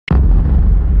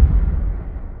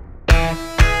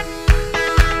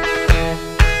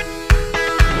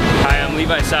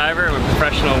Levi Siver. I'm a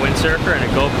professional windsurfer and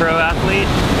a GoPro athlete.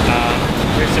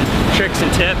 Here's some tricks and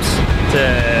tips to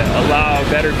allow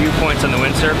better viewpoints on the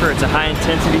windsurfer. It's a high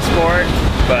intensity sport,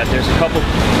 but there's a couple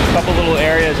little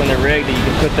areas on the rig that you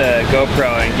can put the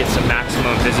GoPro and get some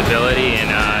maximum visibility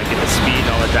and get the speed and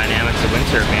all the dynamics of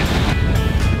windsurfing.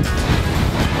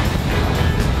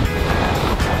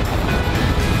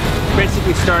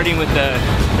 Basically starting with the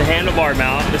handlebar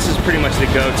mount. This is pretty much the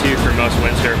go-to for most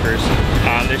windsurfers.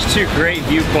 There's two great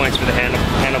viewpoints for the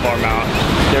handlebar mount.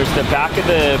 There's the back of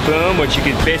the boom, which you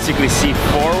can basically see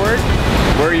forward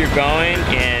where you're going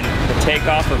and the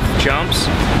takeoff of jumps,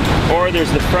 or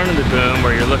there's the front of the boom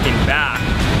where you're looking back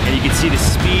and you can see the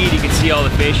speed, you can see all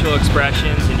the facial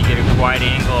expressions, and you get a wide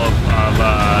angle of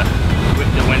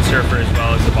with the windsurfer as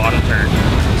well as the bottom turn.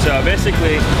 So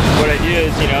basically what I do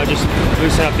is, just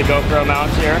loosen up the GoPro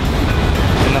mounts here.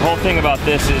 And the whole thing about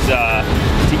this is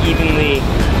to evenly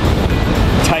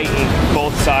tighten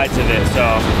both sides of it so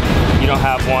you don't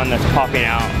have one that's popping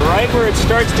out. Right where it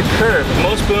starts to curve,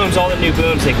 most booms, all the new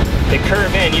booms, they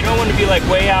curve in. You don't want to be like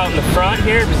way out in the front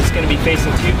here because it's going to be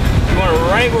facing to you. You want it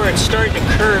right where it's starting to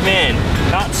curve in,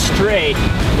 not straight,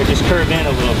 but just curve in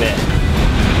a little bit.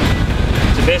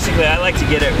 So basically I like to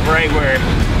get it right where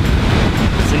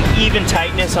it's an even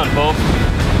tightness on both.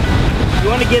 You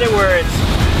want to get it where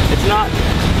it's not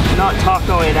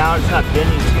tacoing out, it's not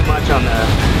bending too much on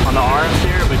the arms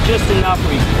here, but just enough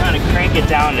where you can kind of crank it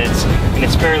down and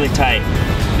it's fairly tight.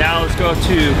 Now let's go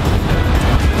to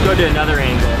another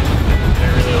angle that I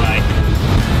really like.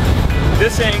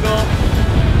 This angle,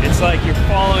 it's like you're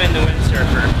following the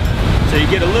windsurfer. So you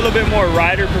get a little bit more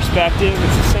rider perspective.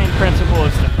 It's the same principle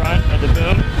as the front of the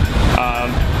boom.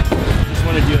 Just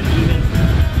want to do an even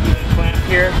clamp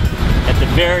here at the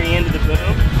very end of the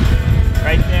boom,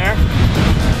 right there.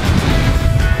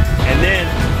 And then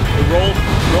the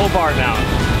roll bar mount.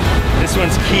 This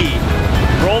one's key.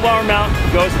 Roll bar mount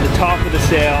goes at the top of the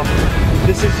sail.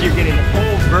 You're getting the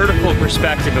whole vertical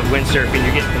perspective of windsurfing.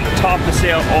 You're getting from the top of the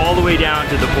sail all the way down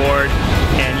to the board,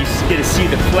 and you get to see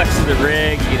the flex of the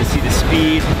rig, you get to see the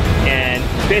speed, and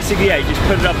basically, you just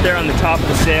put it up there on the top of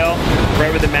the sail, right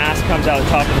where the mast comes out of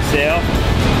the top of the sail.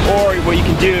 Or what you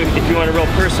can do, if you want a real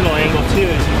personal angle too,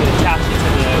 is you can attach it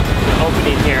to the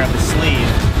opening here of the sleeve,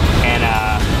 and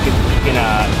you can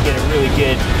get a really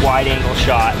good wide angle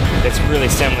shot that's really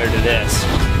similar to this.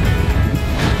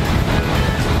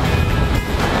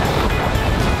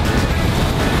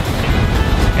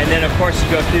 And then of course you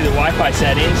go through the Wi-Fi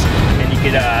settings and you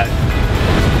could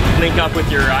link up with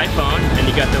your iPhone, and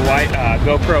you got the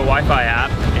GoPro Wi-Fi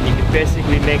app, and you can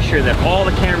basically make sure that all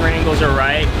the camera angles are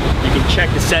right. You can check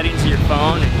the settings of your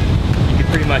phone, and you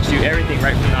can pretty much do everything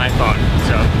right from the iPhone.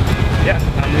 So yeah,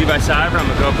 I'm Levi Siver, I'm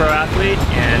a GoPro athlete,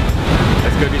 and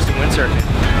let's go do some windsurfing.